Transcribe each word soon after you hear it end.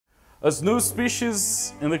As new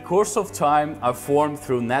species in the course of time are formed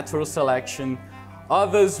through natural selection,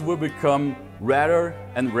 others will become rarer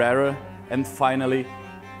and finally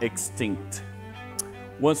extinct.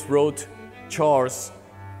 Once wrote Charles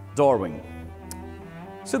Darwin.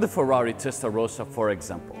 See the Ferrari Testarossa, for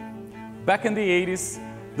example. Back in the 80s,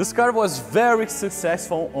 this car was very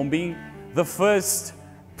successful on being the first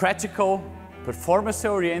practical,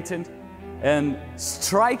 performance-oriented and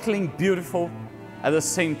strikingly beautiful at the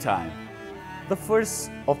same time. The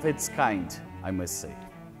first of its kind, I must say.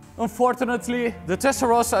 Unfortunately, the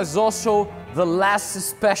Testarossa is also the last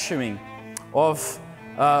specimen of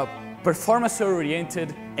a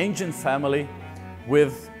performance-oriented engine family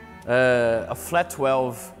with a flat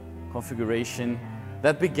 12 configuration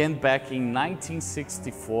that began back in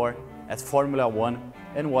 1964 at Formula One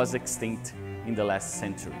and was extinct in the last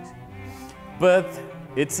century. But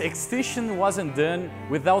its extinction wasn't done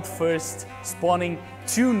without first spawning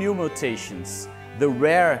two new mutations, the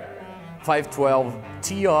rare 512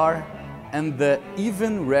 TR and the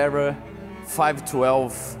even rarer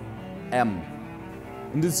 512M.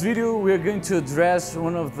 In this video, we are going to address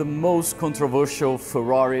one of the most controversial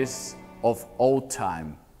Ferraris of all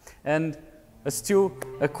time. And a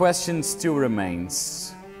question still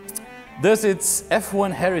remains. Does its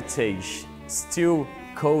F1 heritage still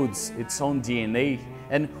codes its own DNA?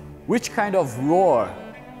 And which kind of roar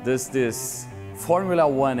does this Formula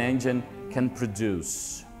One engine can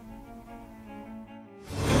produce?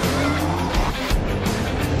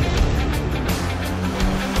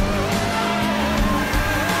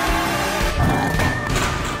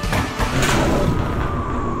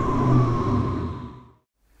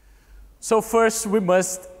 So first we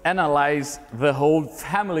must analyze the whole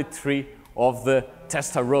family tree of the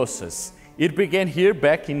Testarossas. It began here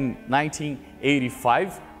back in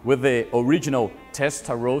 1985 with the original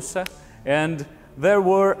Testarossa, and there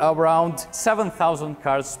were around 7,000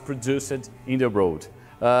 cars produced in the road.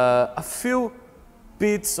 A few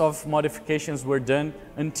bits of modifications were done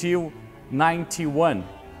until 91,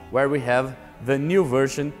 where we have the new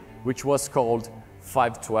version, which was called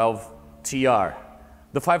 512 TR.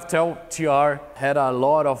 The 512 TR had a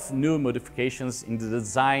lot of new modifications in the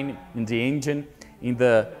design, in the engine, in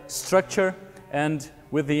the structure, and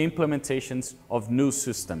with the implementations of new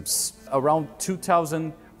systems. Around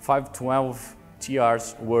 2,000 512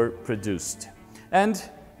 TRs were produced. And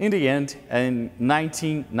in the end, in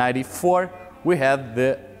 1994, we had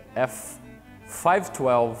the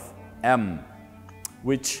F512M,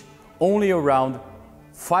 which only around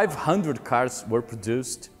 500 cars were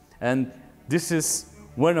produced, and this is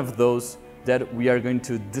one of those that we are going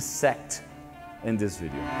to dissect in this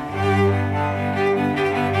video.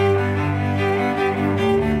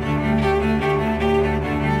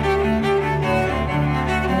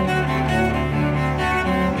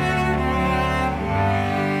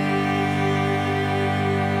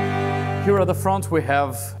 Here at the front we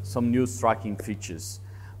have some new striking features.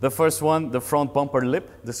 The first one, the front bumper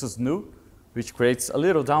lip, this is new, which creates a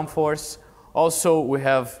little downforce. Also we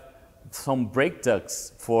have some brake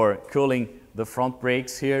ducts for cooling the front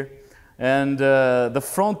brakes here. And the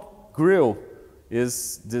front grille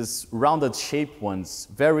is this rounded shaped ones,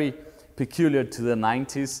 very peculiar to the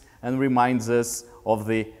 90s and reminds us of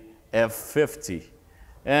the F50.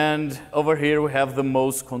 And over here we have the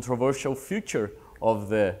most controversial feature of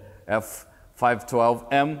the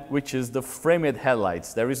F512M, which is the framed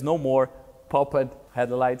headlights. There is no more puppet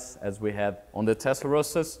headlights as we had on the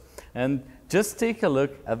Testarossas. And just take a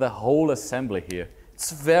look at the whole assembly here.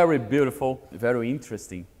 It's very beautiful, very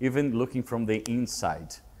interesting, even looking from the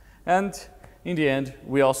inside. And in the end,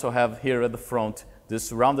 we also have here at the front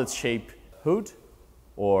this rounded shape hood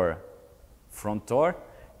or front door,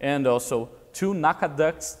 and also two NACA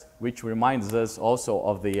ducts, which reminds us also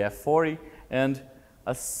of the F40, and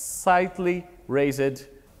a slightly raised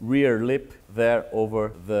rear lip there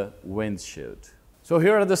over the windshield. So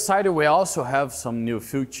here at the side we also have some new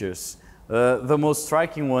features. The most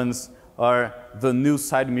striking ones are the new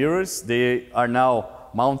side mirrors. They are now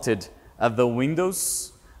mounted at the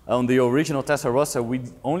windows. On the original Testarossa we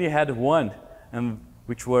only had one, and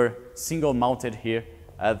which were single mounted here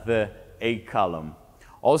at the A column.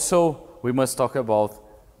 Also we must talk about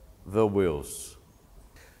the wheels.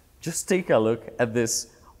 Just take a look at this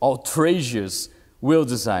outrageous wheel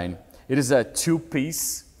design. It is a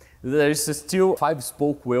two-piece. There is still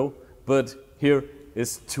 5-spoke wheel, but here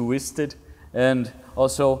is twisted, and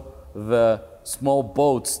also the small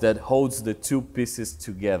bolts that holds the two pieces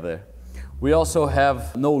together. We also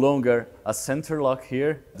have no longer a center lock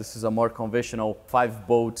here. This is a more conventional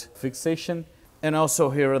 5-bolt fixation. And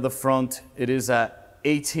also here at the front, it is a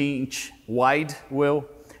 18-inch wide wheel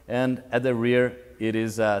and at the rear it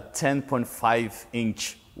is a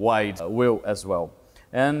 10.5-inch wide wheel as well.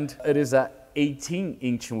 And it is a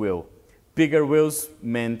 18-inch wheel. Bigger wheels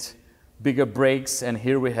meant bigger brakes, and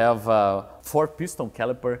here we have a 4-piston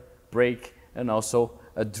caliper brake and also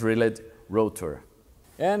a drilled rotor.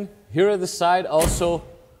 And here at the side also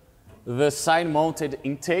the side-mounted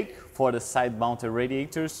intake for the side-mounted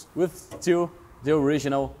radiators with still the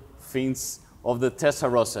original fins of the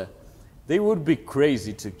Testarossa. They would be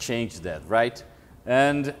crazy to change that, right?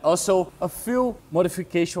 And also a few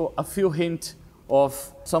modification, a few hint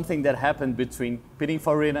of something that happened between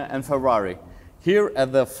Pininfarina and Ferrari. Here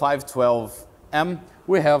at the 512M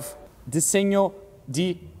we have Disegno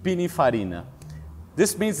di Pininfarina.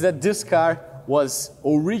 This means that this car was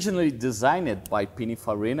originally designed by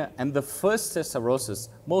Pininfarina, and the first Testarossas,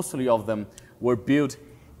 mostly of them, were built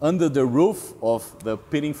under the roof of the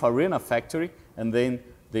Pininfarina factory, and then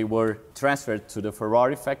they were transferred to the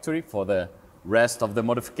Ferrari factory for the rest of the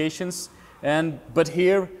modifications. But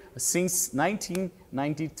here, since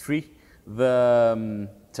 1993, the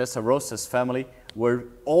Testarossas family were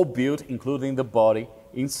all built, including the body,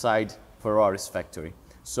 inside Ferrari's factory.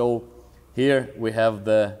 So here we have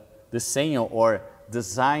the Disegno, or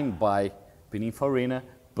designed by Pininfarina,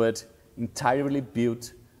 but entirely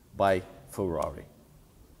built by Ferrari.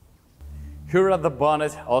 Here at the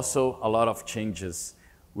bonnet, also a lot of changes.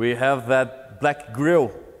 We have that black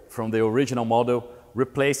grille from the original model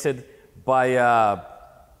replaced by a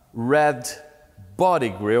red body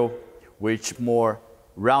grille with more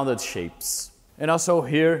rounded shapes. And also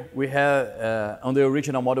here we have, on the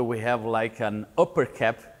original model, we have like an upper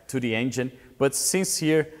cap to the engine, but since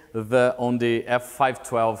here on the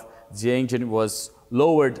F512 the engine was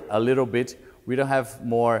lowered a little bit, we don't have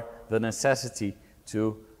more the necessity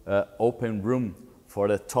to open room for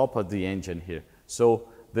the top of the engine here. So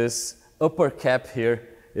this upper cap here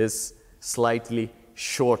is slightly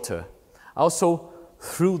shorter. Also,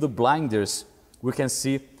 through the blinders we can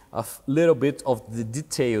see a little bit of the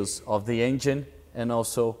details of the engine and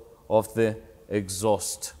also of the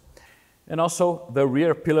exhaust. And also the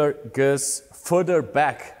rear pillar goes further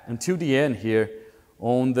back until the end here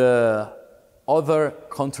on the other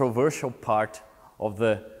controversial part of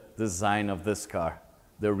the design of this car,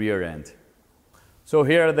 the rear end. So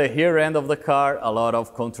here at the rear end of the car, a lot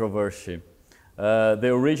of controversy.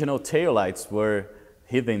 The original taillights were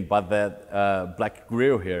hidden by that black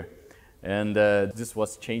grille here, and this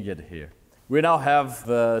was changed here. We now have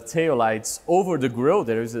the taillights over the grille.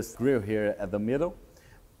 There is this grille here at the middle,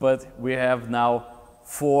 but we have now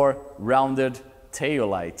 4 rounded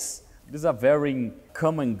taillights. This is a very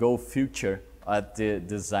come-and-go feature at the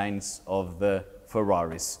designs of the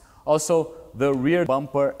Ferraris. Also, the rear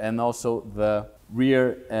bumper and also the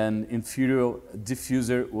rear and inferior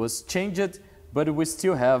diffuser was changed, but we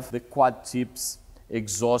still have the quad tips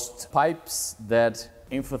exhaust pipes that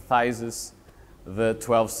emphasizes the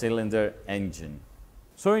 12-cylinder engine.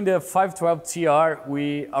 So in the 512TR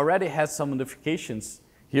we already had some modifications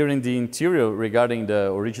here in the interior regarding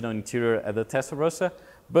the original interior at the Testarossa,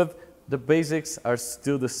 but the basics are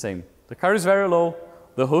still the same. The car is very low,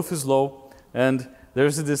 the roof is low, and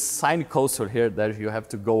there's this sign coaster here that you have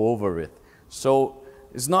to go over it. So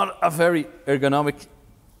it's not a very ergonomic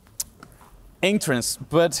entrance,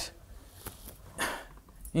 but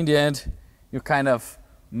in the end you kind of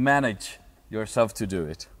manage yourself to do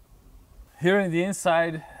it. Here in the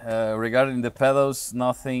inside, regarding the pedals,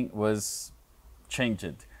 nothing was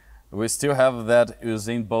changed. We still have that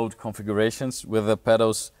Usain Bolt configurations with the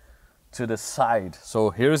pedals to the side. So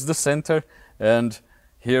here is the center and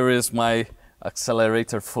here is my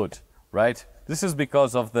accelerator foot, right? This is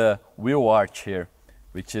because of the wheel arch here,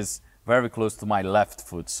 which is very close to my left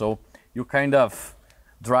foot. So you kind of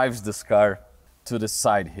drives this car to the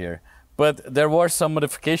side here. But there were some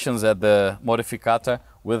modifications at the Modificata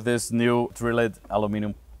with this new drilled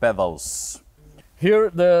aluminum pedals. Here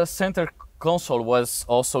the center console was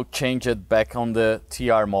also changed back on the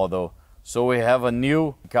TR model. So we have a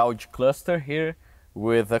new gauge cluster here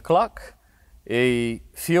with a clock, a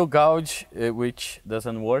fuel gauge which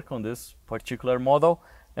doesn't work on this particular model,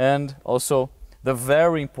 and also the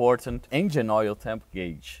very important engine oil temp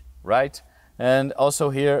gauge, right? And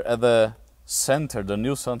also here at the center, the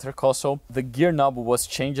new center console, the gear knob was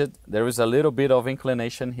changed. There is a little bit of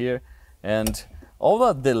inclination here, and all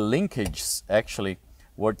of the linkages actually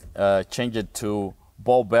were changed to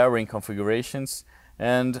ball bearing configurations,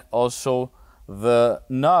 and also the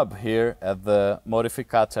knob here at the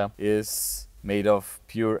Modificata is made of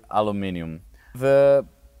pure aluminum. The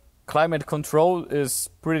climate control is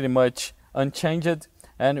pretty much unchanged,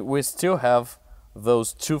 and we still have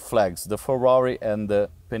those two flags, the Ferrari and the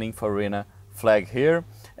Pininfarina flag here.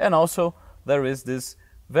 And also there is this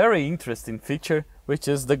very interesting feature, which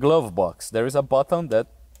is the glove box. There is a button that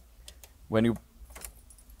when you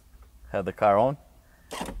have the car on,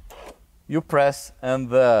 you press and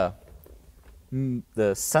the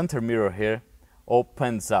center mirror here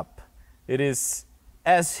opens up. It is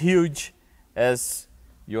as huge as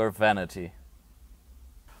your vanity.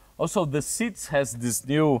 Also, the seats has this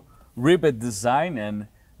new ribbed design and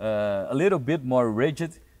a little bit more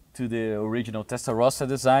rigid to the original Testarossa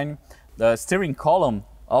design. The steering column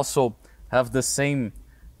also have the same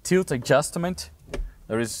tilt adjustment.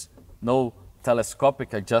 There is no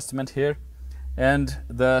telescopic adjustment here. And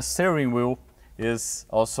the steering wheel is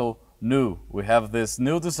also new. We have this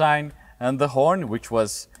new design, and the horn, which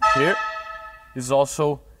was here, is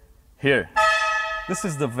also here. This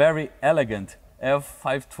is the very elegant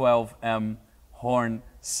F512M horn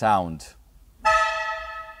sound.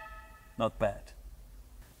 Not bad.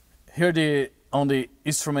 Here on the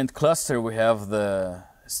instrument cluster we have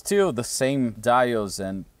still the same dials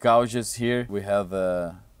and gauges here. We have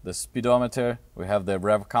the speedometer, we have the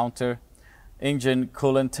rev counter, engine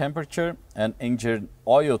coolant temperature and engine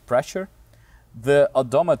oil pressure. The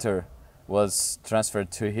odometer was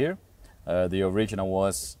transferred to here. The original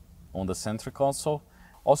was on the center console.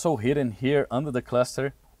 Also hidden here under the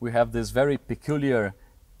cluster, we have this very peculiar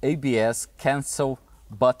ABS cancel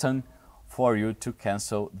button for you to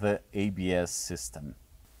cancel the ABS system.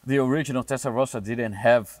 The original Testarossa didn't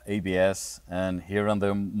have ABS, and here on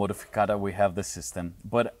the Modificata we have the system.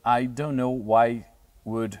 But I don't know why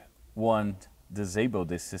would one disable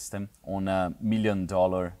this system on a $1 million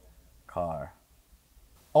car.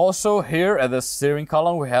 Also here at the steering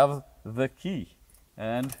column we have the key,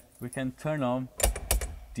 and we can turn on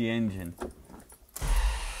the engine.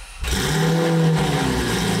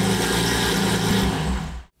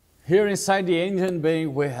 Here inside the engine bay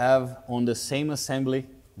we have on the same assembly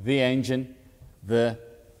the engine, the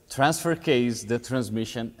transfer case, the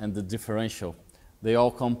transmission and the differential. They all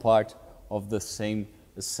come part of the same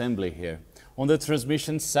assembly here. On the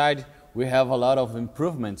transmission side we have a lot of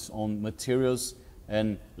improvements on materials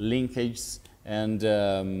and linkages, and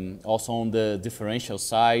also on the differential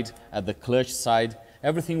side, at the clutch side,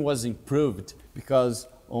 everything was improved because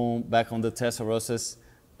back on the Testarossas,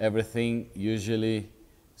 everything usually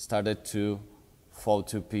started to fall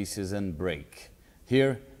to pieces and break.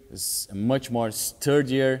 Here is a much more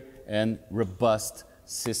sturdier and robust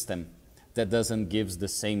system that doesn't give the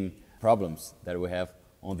same problems that we have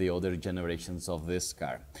on the older generations of this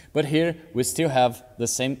car. But here we still have the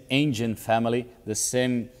same engine family, the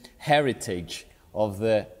same heritage of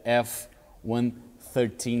the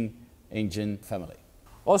F113 engine family.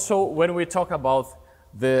 Also, when we talk about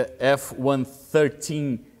the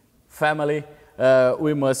F113 family,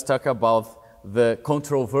 we must talk about the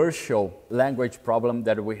controversial language problem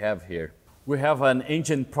that we have here. We have an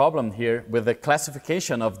engine problem here with the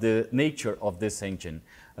classification of the nature of this engine.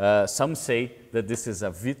 Some say that this is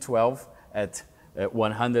a V12 at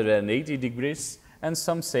 180 degrees, and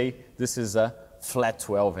some say this is a flat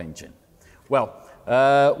 12 engine. Well,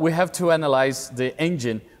 we have to analyze the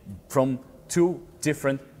engine from two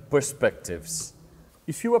different perspectives.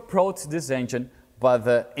 If you approach this engine by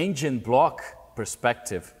the engine block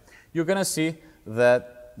perspective, you're going to see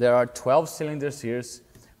that there are 12 cylinders here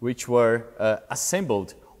which were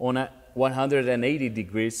assembled on a 180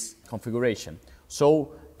 degrees configuration.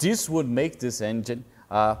 So this would make this engine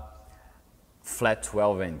a flat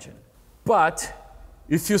 12 engine. But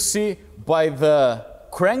if you see by the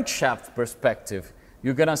crankshaft perspective,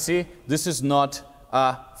 you're going to see this is not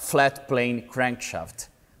a flat plane crankshaft.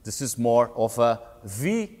 This is more of a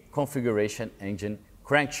V configuration engine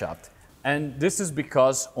crankshaft. And this is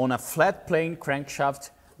because on a flat plane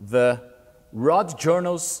crankshaft, the rod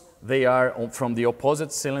journals, they are from the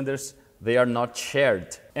opposite cylinders, they are not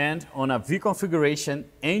shared. And on a V configuration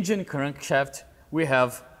engine crankshaft, we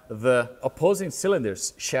have the opposing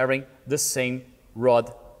cylinders sharing the same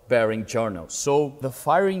rod bearing journal. So the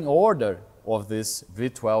firing order of this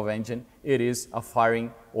V12 engine, it is a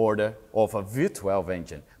firing order of a V12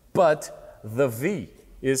 engine. But the V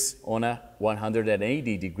is on a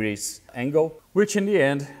 180 degrees angle, which in the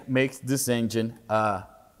end makes this engine a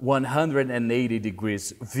 180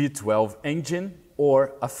 degrees V12 engine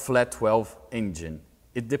or a flat 12 engine.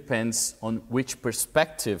 It depends on which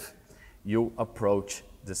perspective you approach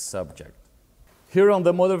the subject. Here on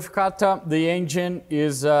the Modificata, the engine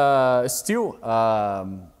is still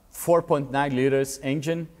 4.9 liters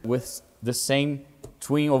engine with the same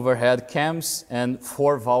twin overhead cams and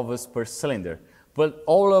 4 valves per cylinder. But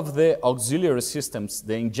all of the auxiliary systems,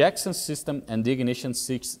 the injection system and the ignition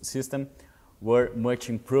system, were much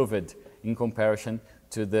improved in comparison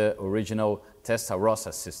to the original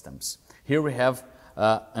Testarossa systems. Here we have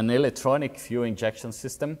an electronic fuel injection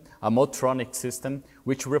system, a Motronic system,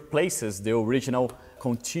 which replaces the original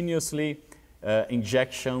continuously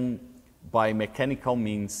injection by mechanical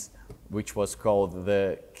means, which was called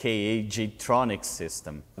the KAG-tronic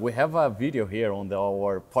system. We have a video here on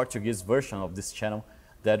our Portuguese version of this channel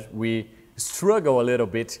that we struggle a little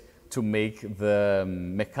bit to make the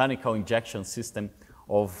mechanical injection system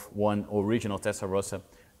of one original Testarossa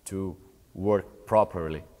to work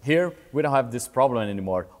properly. Here we don't have this problem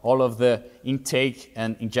anymore. All of the intake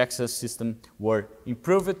and injection system were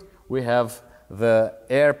improved. We have the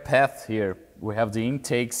air path here. We have the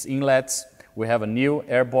intakes, inlets. We have a new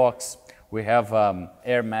air box. We have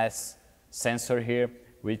air mass sensor here,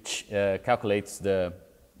 which calculates the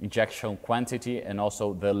injection quantity and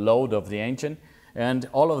also the load of the engine. And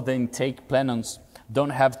all of the intake plenums don't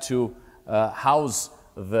have to house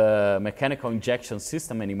the mechanical injection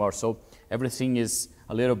system anymore. So everything is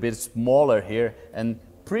a little bit smaller here and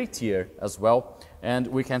prettier as well. And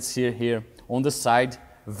we can see here on the side,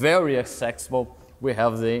 very accessible. We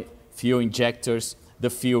have the fuel injectors, the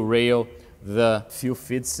fuel rail, the fuel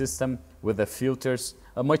feed system with the filters,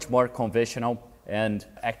 a much more conventional and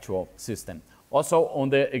actual system. Also on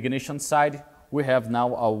the ignition side, we have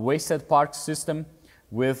now a wasted part system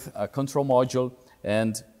with a control module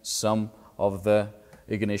and some of the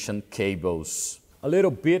ignition cables. A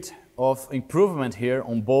little bit of improvement here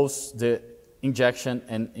on both the injection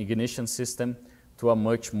and ignition system to a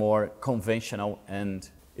much more conventional and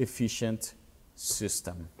efficient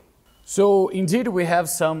system. So indeed we have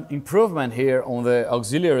some improvement here on the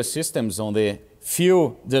auxiliary systems, on the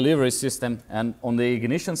fuel delivery system and on the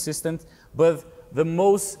ignition system, but the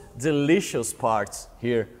most delicious part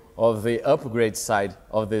here of the upgrade side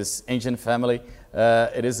of this engine family,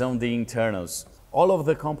 it is on the internals. All of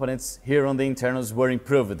the components here on the internals were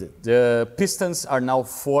improved. The pistons are now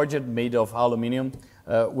forged, made of aluminum,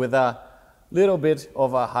 with a little bit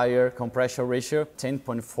of a higher compression ratio,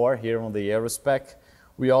 10.4 here on the aerospec.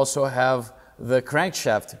 We also have the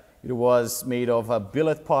crankshaft. It was made of a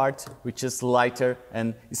billet part, which is lighter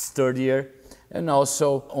and sturdier. And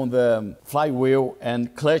also on the flywheel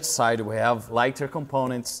and clutch side, we have lighter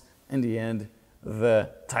components. In the end, the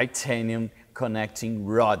titanium connecting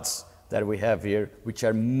rods that we have here, which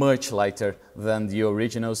are much lighter than the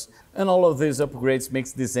originals. And all of these upgrades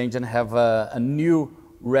makes this engine have a new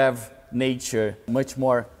rev nature, much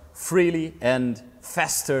more freely and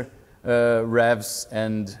faster revs,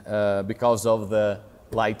 and because of the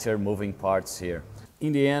lighter moving parts here.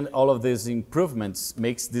 In the end, all of these improvements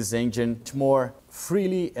makes this engine much more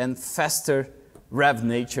freely and faster rev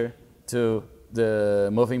nature to the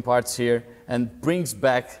moving parts here, and brings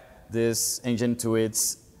back this engine to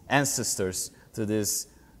its ancestors, to this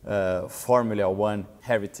Formula One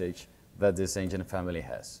heritage that this engine family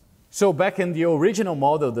has. So back in the original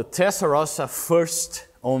model, the Testarossa first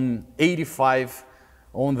on 85,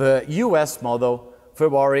 on the US model,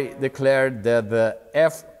 Ferrari declared that the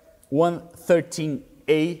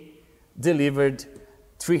F512M delivered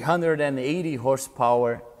 380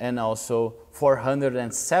 horsepower and also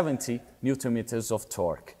 470 Newton meters of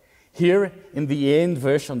torque. Here in the end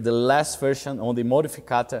version, the last version on the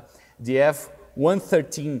Modificata, the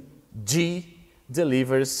F113G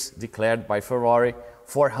delivers, declared by Ferrari,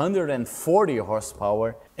 440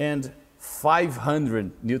 horsepower and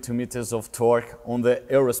 500 Newton meters of torque on the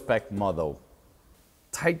Aerospec model.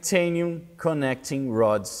 Titanium connecting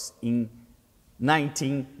rods in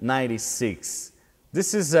 1996.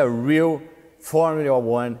 This is a real Formula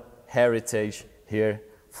One heritage here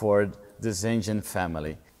for this engine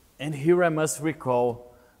family. And here I must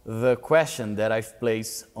recall the question that I've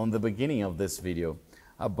placed on the beginning of this video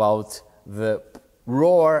about the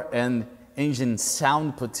roar and engine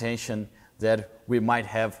sound potential that we might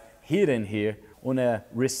have hidden here on a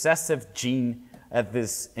recessive gene at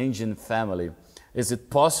this engine family. Is it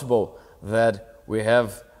possible that we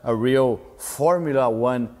have a real Formula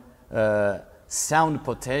One sound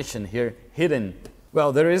potential here hidden?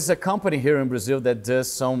 Well, there is a company here in Brazil that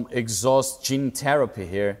does some exhaust gene therapy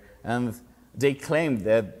here, and they claim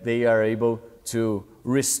that they are able to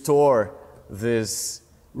restore this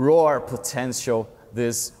roar potential,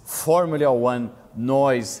 this Formula One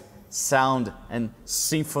noise, sound and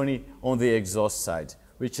symphony on the exhaust side,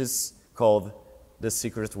 which is called the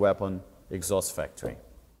secret weapon exhaust factory.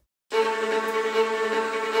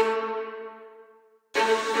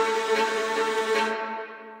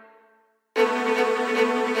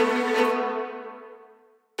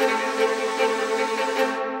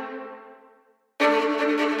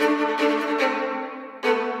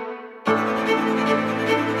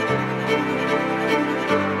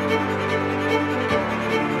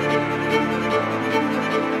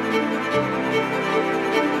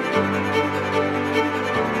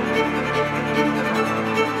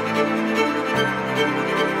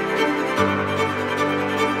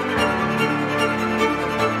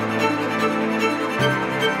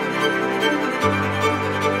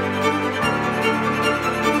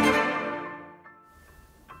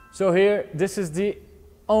 So here, this is the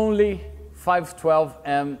only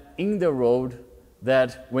 512M in the road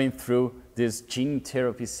that went through this gene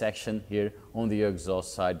therapy section here on the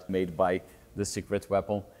exhaust side, made by the Secret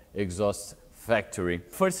Weapon exhaust factory.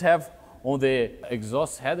 First have on the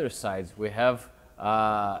exhaust header side, we have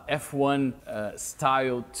F1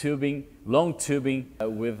 style tubing, long tubing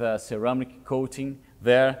with a ceramic coating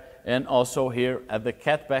there. And also here at the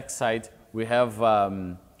catback side, we have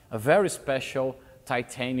a very special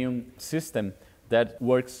titanium system that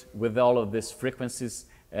works with all of these frequencies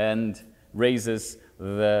and raises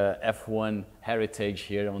the F1 heritage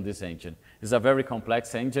here on this engine. It's a very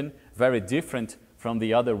complex engine, very different from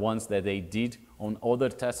the other ones that they did on other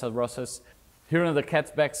Testarossas. Here on the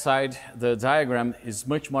catback side, the diagram is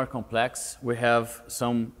much more complex. We have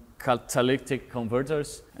some catalytic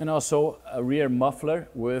converters and also a rear muffler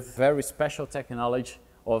with very special technology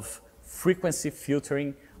of frequency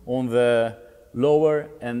filtering on the lower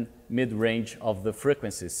and mid-range of the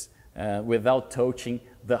frequencies without touching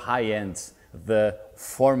the high ends, the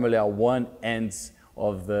Formula 1 ends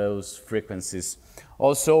of those frequencies.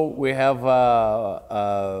 Also, we have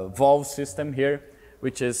a valve system here,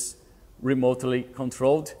 which is remotely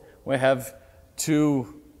controlled. We have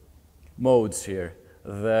two modes here.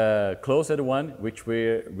 The closed one, which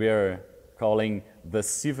we are calling the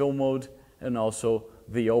civil mode, and also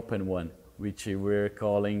the open one, which we're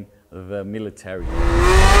calling the military.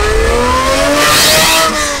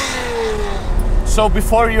 So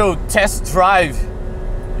before you test drive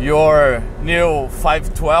your new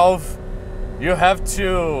 512, you have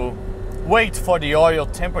to wait for the oil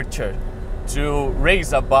temperature to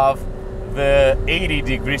raise above the 80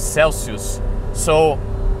 degrees Celsius. So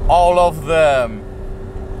all of the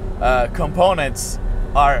components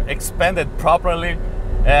are expanded properly,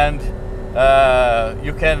 and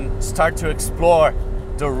you can start to explore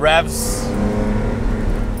the revs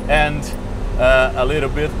and a little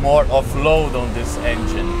bit more of load on this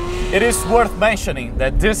engine. It is worth mentioning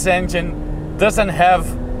that this engine doesn't have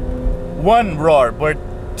one roar, but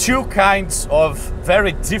two kinds of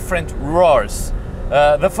very different roars.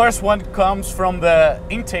 The first one comes from the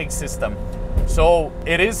intake system. So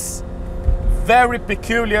it is very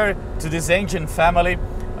peculiar to this engine family.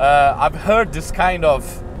 I've heard this kind of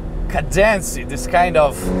cadence, this kind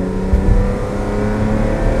of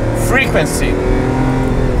frequency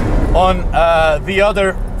on the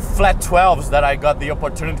other flat 12s that I got the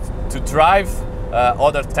opportunity to drive,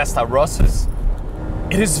 other Testarossas.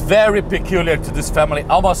 It is very peculiar to this family,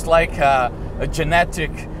 almost like a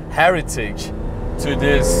genetic heritage to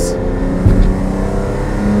this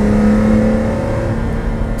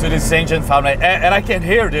engine family. And I can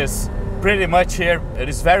hear this pretty much here. It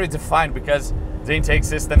is very defined because the intake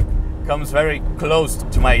system comes very close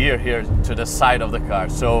to my ear here, to the side of the car.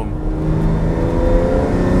 So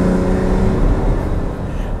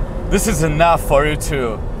this is enough for you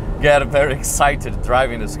to get very excited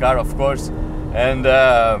driving this car, of course. And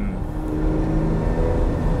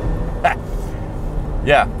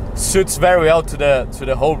yeah, suits very well to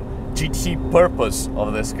the whole GT purpose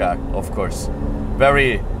of this car, of course.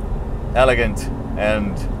 Very elegant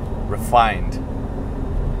and refined.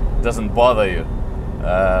 Doesn't bother you.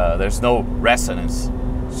 There's no resonance.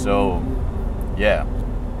 So yeah,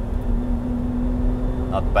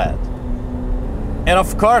 not bad. And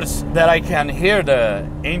of course that I can hear the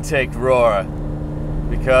intake roar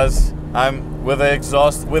because I'm with the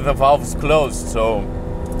exhaust with the valves closed, so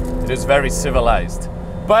it is very civilized.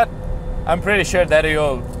 But I'm pretty sure that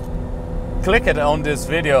you'll click it on this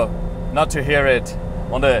video not to hear it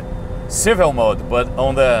on the civil mode, but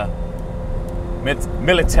on the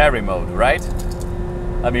military mode, right?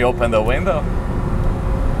 Let me open the window.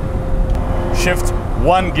 Shift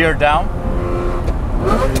one gear down.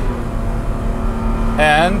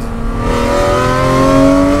 And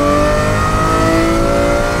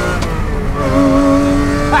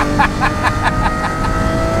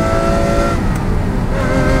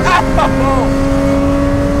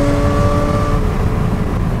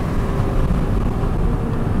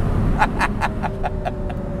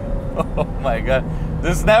oh my god,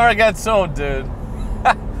 this never gets old, dude.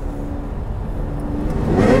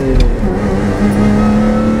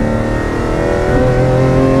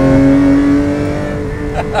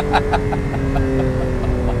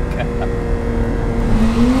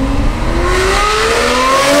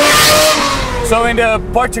 So in the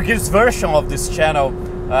Portuguese version of this channel,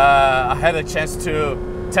 I had a chance to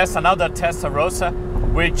test another Testarossa,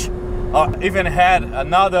 which even had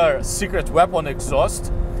another secret weapon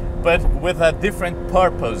exhaust, but with a different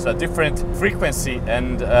purpose, a different frequency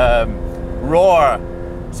and roar.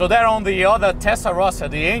 So there on the other Testarossa,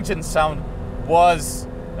 the engine sound was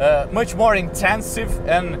much more intensive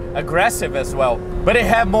and aggressive as well. But it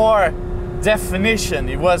had more definition.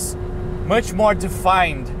 It was much more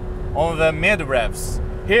defined on the mid revs.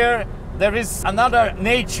 Here, there is another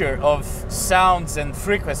nature of sounds and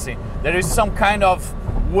frequency. There is some kind of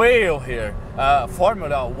wail here,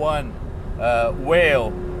 Formula One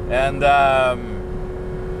wail, and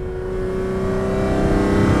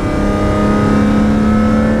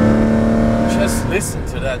just listen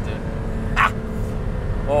to that, dude. Ah!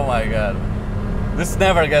 Oh my God, this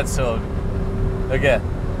never gets old again.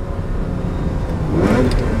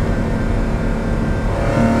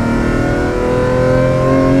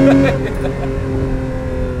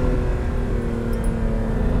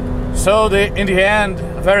 So in the end,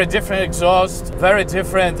 very different exhaust, very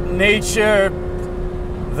different nature.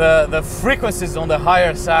 The frequencies on the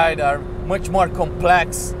higher side are much more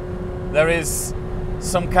complex. There is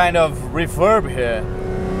some kind of reverb here.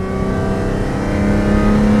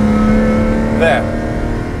 There.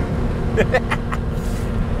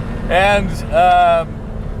 And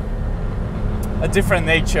a different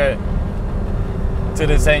nature to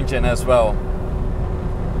this engine as well.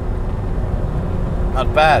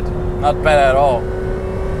 Not bad, not bad at all.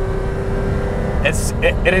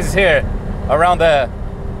 It is here around the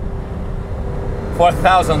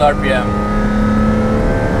 4,000 RPM.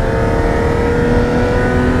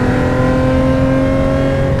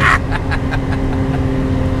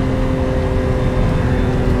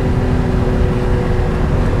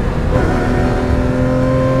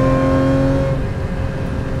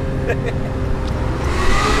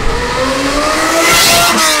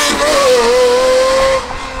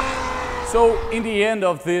 So in the end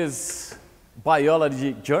of this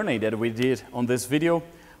biology journey that we did on this video,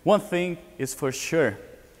 one thing is for sure.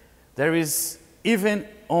 There is, even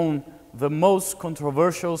on the most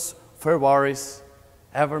controversial Ferraris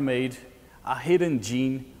ever made, a hidden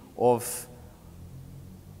gene of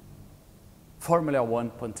Formula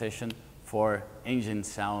One potential for engine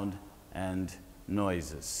sound and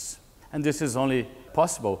noises. And this is only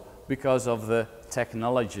possible because of the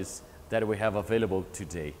technologies that we have available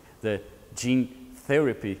today, the gene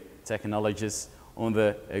therapy technologies on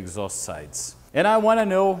the exhaust sides. And I want to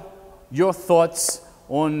know your thoughts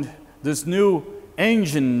on this new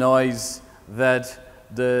engine noise that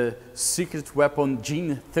the secret weapon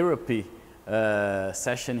gene therapy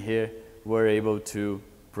session here were able to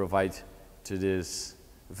provide to this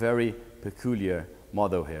very peculiar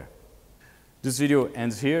model here. This video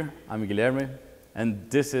ends here. I'm Guilherme, and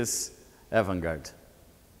this is AvantGarde.